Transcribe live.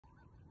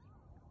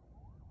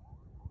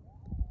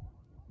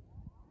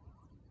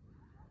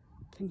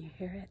Can you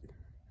hear it?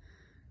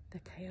 The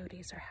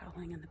coyotes are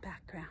howling in the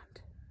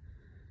background.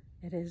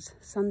 It is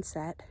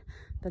sunset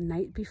the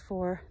night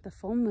before the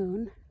full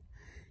moon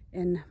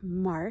in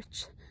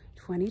March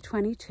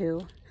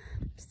 2022.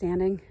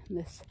 Standing in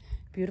this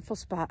beautiful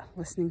spot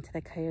listening to the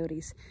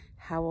coyotes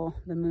howl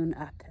the moon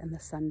up and the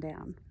sun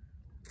down.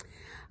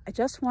 I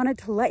just wanted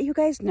to let you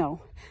guys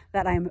know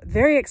that I'm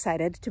very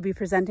excited to be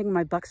presenting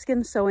my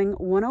Buckskin Sewing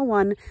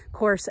 101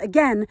 course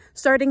again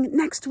starting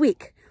next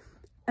week.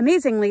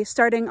 Amazingly,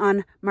 starting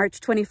on March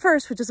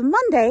 21st, which is a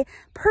Monday,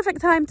 perfect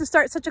time to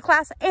start such a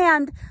class,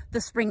 and the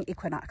spring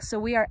equinox. So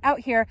we are out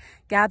here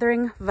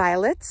gathering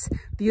violets,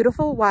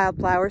 beautiful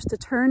wildflowers, to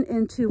turn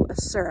into a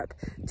syrup,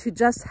 to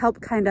just help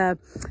kind of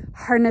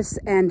harness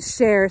and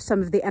share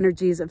some of the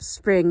energies of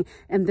spring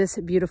in this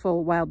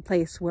beautiful wild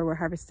place where we're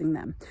harvesting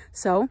them.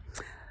 So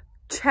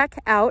check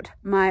out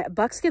my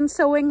Buckskin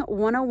Sewing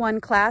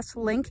 101 class,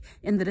 link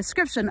in the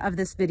description of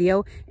this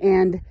video,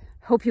 and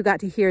hope you got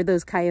to hear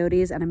those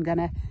coyotes, and I'm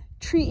gonna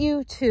treat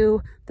you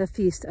to the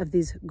feast of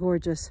these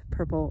gorgeous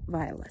purple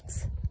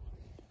violets.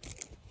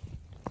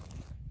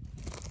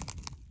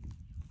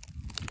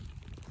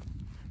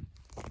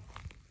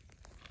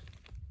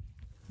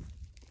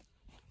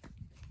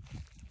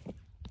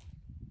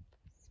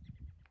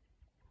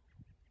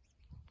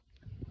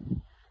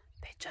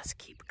 They just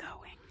keep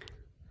going.